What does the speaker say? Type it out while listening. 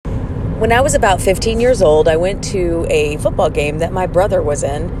When I was about 15 years old, I went to a football game that my brother was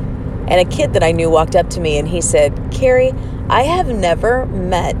in, and a kid that I knew walked up to me and he said, "Carrie, I have never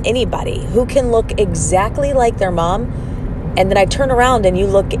met anybody who can look exactly like their mom, and then I turn around and you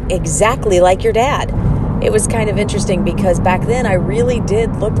look exactly like your dad." It was kind of interesting because back then I really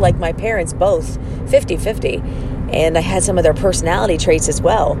did look like my parents both, 50-50, and I had some of their personality traits as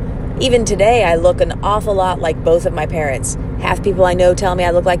well. Even today, I look an awful lot like both of my parents. Half people I know tell me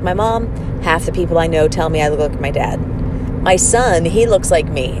I look like my mom. Half the people I know tell me I look like my dad. My son, he looks like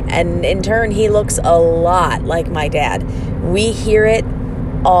me. And in turn, he looks a lot like my dad. We hear it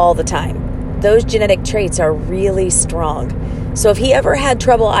all the time. Those genetic traits are really strong. So if he ever had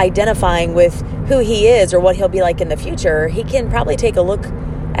trouble identifying with who he is or what he'll be like in the future, he can probably take a look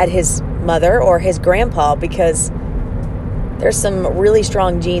at his mother or his grandpa because there's some really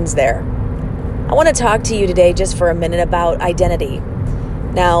strong genes there. I want to talk to you today just for a minute about identity.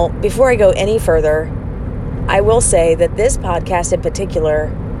 Now, before I go any further, I will say that this podcast in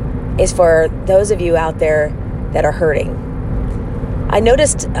particular is for those of you out there that are hurting. I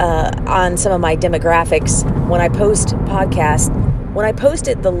noticed on some of my demographics when I posted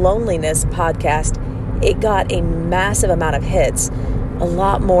the loneliness podcast, it got a massive amount of hits, a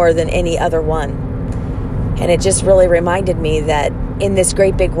lot more than any other one. And it just really reminded me that in this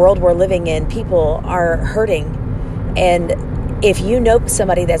great big world we're living in, people are hurting. And if you know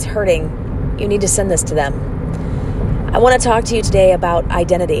somebody that's hurting, you need to send this to them. I want to talk to you today about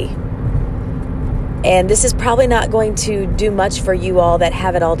identity. And this is probably not going to do much for you all that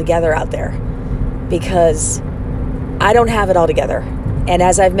have it all together out there, because I don't have it all together. And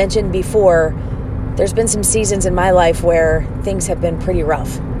as I've mentioned before, there's been some seasons in my life where things have been pretty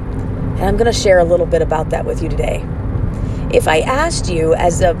rough. And I'm going to share a little bit about that with you today. If I asked you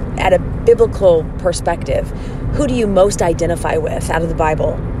at a biblical perspective, who do you most identify with out of the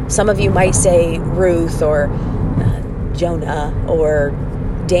Bible? Some of you might say Ruth or Jonah or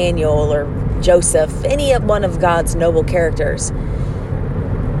Daniel or Joseph, any one of God's noble characters.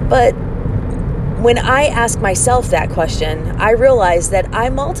 But when I ask myself that question, I realize that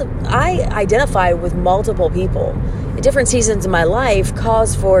I identify with multiple people. Different seasons in my life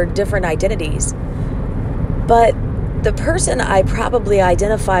cause for different identities. But the person I probably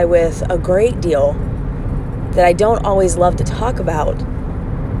identify with a great deal that I don't always love to talk about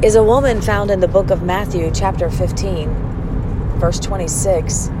is a woman found in the book of Matthew, chapter 15, verse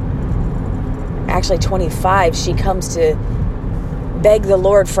 26. Actually 25, she comes to beg the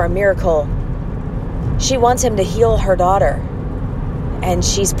Lord for a miracle. She wants him to heal her daughter, and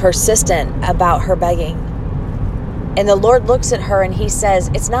she's persistent about her begging. And the Lord looks at her and he says,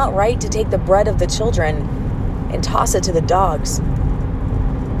 "It's not right to take the bread of the children and toss it to the dogs."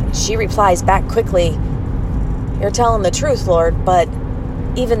 She replies back quickly, "You're telling the truth, Lord, but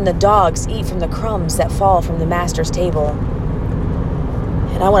even the dogs eat from the crumbs that fall from the master's table."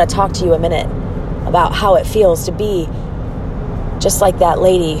 And I want to talk to you a minute about how it feels to be just like that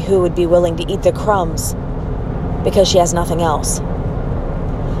lady who would be willing to eat the crumbs because she has nothing else.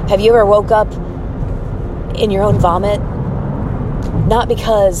 Have you ever woke up in your own vomit? Not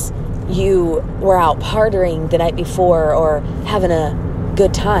because you were out partying the night before or having a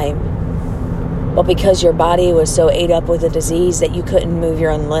good time, but because your body was so ate up with a disease that you couldn't move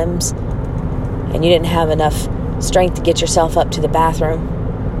your own limbs and you didn't have enough strength to get yourself up to the bathroom.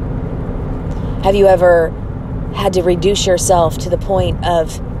 Have you ever had to reduce yourself to the point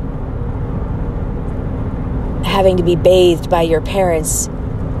of having to be bathed by your parents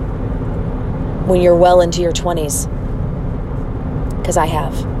when you're well into your 20s? Because I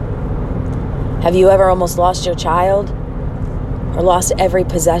have. Have you ever almost lost your child or lost every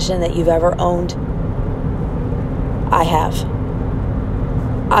possession that you've ever owned? I have.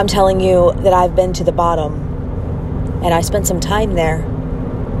 I'm telling you that I've been to the bottom, and I spent some time there.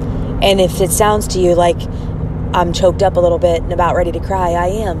 And if it sounds to you like I'm choked up a little bit and about ready to cry, I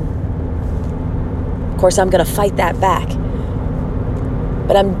am. Of course, I'm going to fight that back.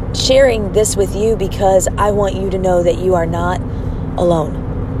 But I'm sharing this with you because I want you to know that you are not alone.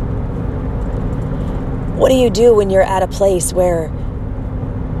 What do you do when you're at a place where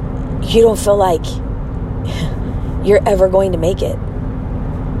you don't feel like you're ever going to make it?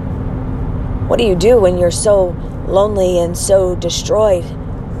 What do you do when you're so lonely and so destroyed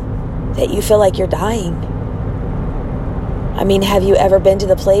that you feel like you're dying? I mean, have you ever been to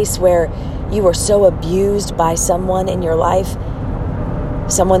the place where you were so abused by someone in your life,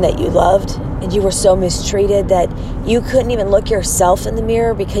 someone that you loved, and you were so mistreated that you couldn't even look yourself in the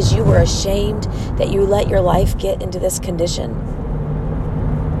mirror because you were ashamed that you let your life get into this condition?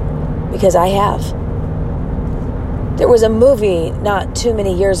 Because I have. There was a movie not too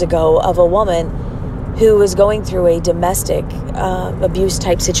many years ago of a woman who was going through a domestic abuse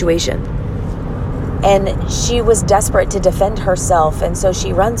type situation. And she was desperate to defend herself. And so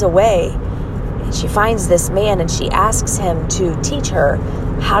she runs away and she finds this man and she asks him to teach her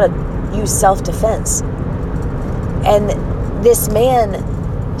how to use self-defense. And this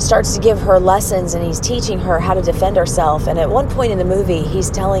man starts to give her lessons and he's teaching her how to defend herself. And at one point in the movie,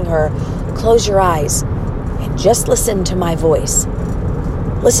 he's telling her, close your eyes and just listen to my voice.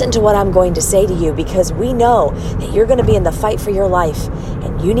 Listen to what I'm going to say to you, because we know that you're going to be in the fight for your life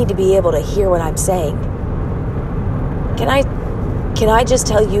and you need to be able to hear what I'm saying. Can I just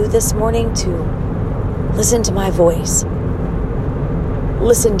tell you this morning to listen to my voice?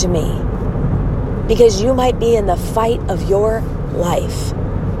 Listen to me, because you might be in the fight of your life.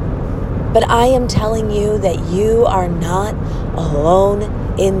 But I am telling you that you are not alone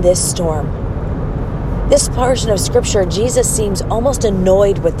in this storm. This portion of scripture, Jesus seems almost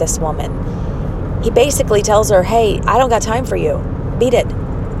annoyed with this woman. He basically tells her, hey, I don't got time for you. Beat it.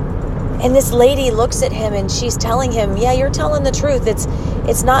 And this lady looks at him and she's telling him, yeah, you're telling the truth.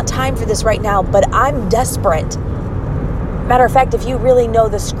 It's not time for this right now, but I'm desperate. Matter of fact, if you really know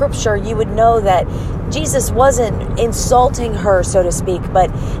the scripture, you would know that Jesus wasn't insulting her, so to speak, but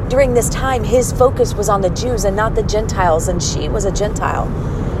during this time, his focus was on the Jews and not the Gentiles, and she was a Gentile.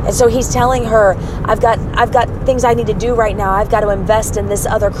 And so he's telling her, I've got things I need to do right now. I've got to invest in this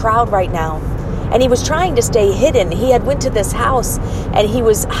other crowd right now. And he was trying to stay hidden. He had went to this house and he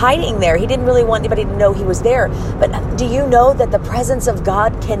was hiding there. He didn't really want anybody to know he was there. But do you know that the presence of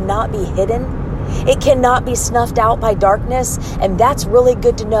God cannot be hidden? It cannot be snuffed out by darkness, and that's really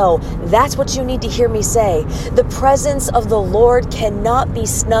good to know. That's what you need to hear me say. The presence of the Lord cannot be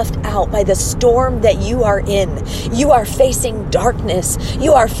snuffed out by the storm that you are in. You are facing darkness.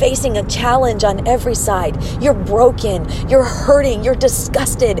 You are facing a challenge on every side. You're broken. You're hurting. You're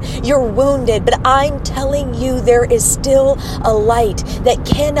disgusted. You're wounded. But I'm telling you, there is still a light that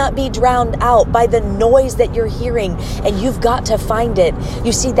cannot be drowned out by the noise that you're hearing, and you've got to find it.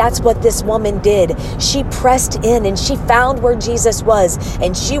 You see, that's what this woman did. She pressed in and she found where Jesus was,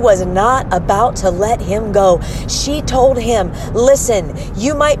 and she was not about to let him go. She told him, listen,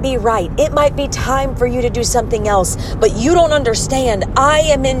 you might be right. It might be time for you to do something else, but you don't understand. I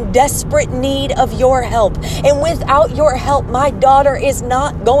am in desperate need of your help. And without your help, my daughter is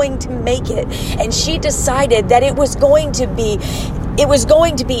not going to make it. And she decided that it was going to be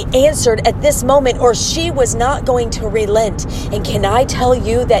answered at this moment, or she was not going to relent. And can I tell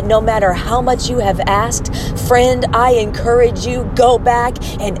you that no matter how much you have asked, friend, I encourage you, go back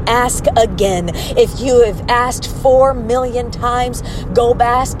and ask again. If you have asked 4 million times, go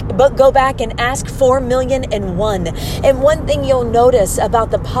back and ask 4,000,001. And one thing you'll notice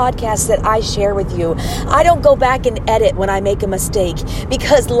about the podcast that I share with you, I don't go back and edit when I make a mistake,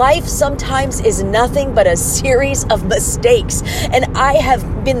 because life sometimes is nothing but a series of mistakes. And I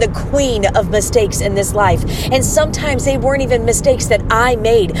have been the queen of mistakes in this life. And sometimes they weren't even mistakes that I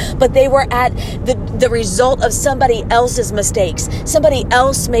made, but they were at the result of somebody else's mistakes. Somebody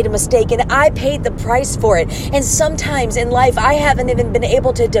else made a mistake and I paid the price for it. And sometimes in life, I haven't even been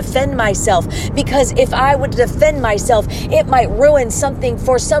able to defend myself, because if I would defend myself, it might ruin something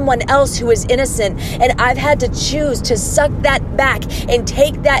for someone else who is innocent. And I've had to choose to suck that back and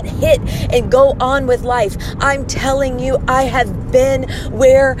take that hit and go on with life. I'm telling you, I have been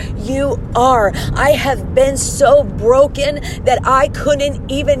where you are. I have been so broken that I couldn't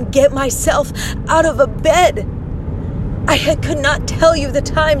even get myself out of a bed. I could not tell you the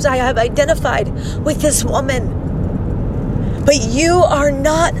times I have identified with this woman. But you are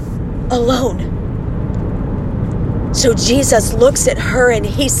not alone. So Jesus looks at her and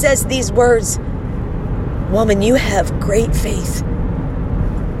he says these words, woman, you have great faith.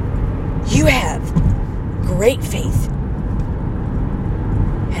 You have great faith.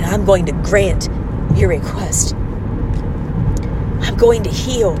 And I'm going to grant your request. I'm going to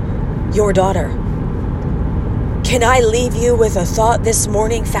heal your daughter. Can I leave you with a thought this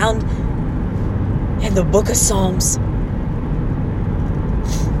morning found in the book of Psalms?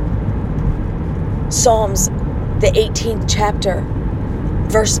 Psalms, the 18th chapter,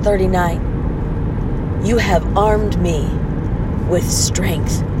 verse 39. You have armed me with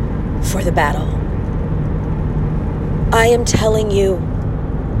strength for the battle. I am telling you,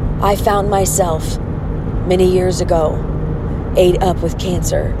 I found myself many years ago ate up with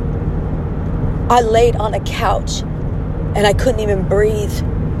cancer. I laid on a couch and I couldn't even breathe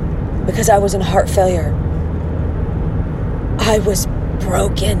because I was in heart failure. I was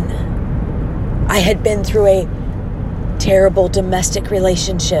broken. I had been through a terrible domestic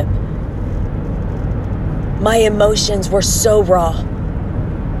relationship. My emotions were so raw.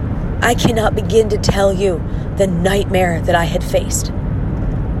 I cannot begin to tell you the nightmare that I had faced.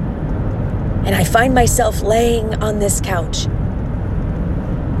 And I find myself laying on this couch.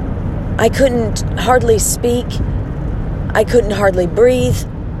 I couldn't hardly speak. I couldn't hardly breathe.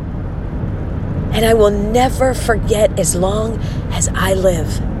 And I will never forget as long as I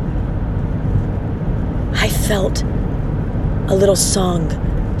live. I felt a little song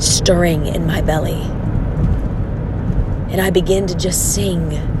stirring in my belly. And I began to just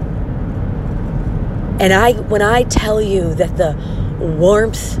sing. And when I tell you that the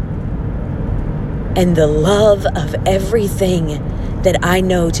warmth and the love of everything that I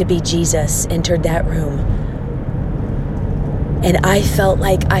know to be Jesus entered that room, and I felt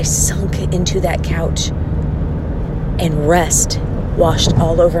like I sunk into that couch and rest washed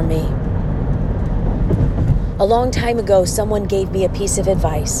all over me. A long time ago, someone gave me a piece of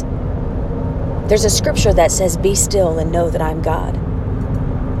advice. There's a scripture that says, "Be still and know that I'm God."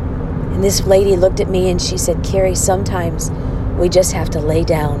 And this lady looked at me and she said, "Carrie, sometimes we just have to lay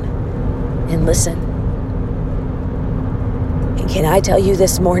down and listen." And can I tell you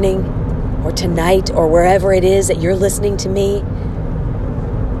this morning or tonight or wherever it is that you're listening to me,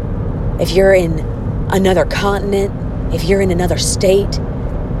 if you're in another continent, if you're in another state,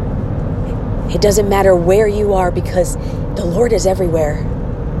 it doesn't matter where you are because the Lord is everywhere.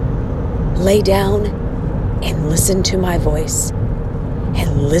 Lay down and listen to my voice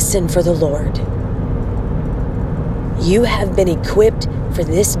and listen for the Lord. You have been equipped for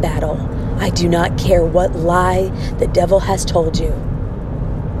this battle. I do not care what lie the devil has told you,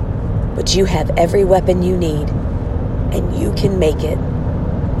 but you have every weapon you need and you can make it.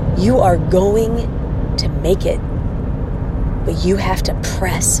 You are going to make it, but you have to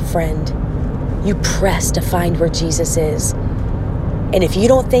press, friend. You press to find where Jesus is. And if you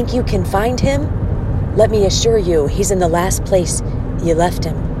don't think you can find him, let me assure you, he's in the last place you left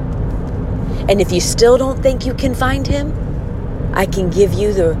him. And if you still don't think you can find him, I can give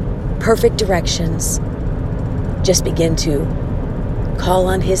you the perfect directions. Just begin to call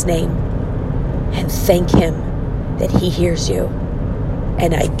on his name and thank him that he hears you.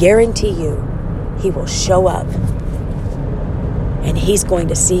 And I guarantee you, he will show up and he's going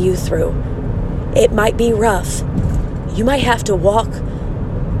to see you through. It might be rough. You might have to walk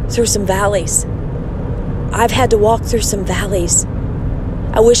through some valleys. I've had to walk through some valleys.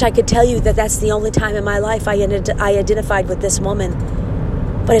 I wish I could tell you that that's the only time in my life I identified with this woman,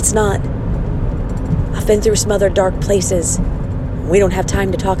 but it's not. I've been through some other dark places. We don't have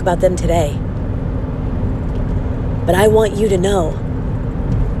time to talk about them today. But I want you to know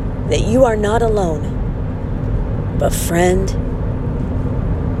that you are not alone. But friend,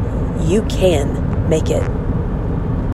 you can make it.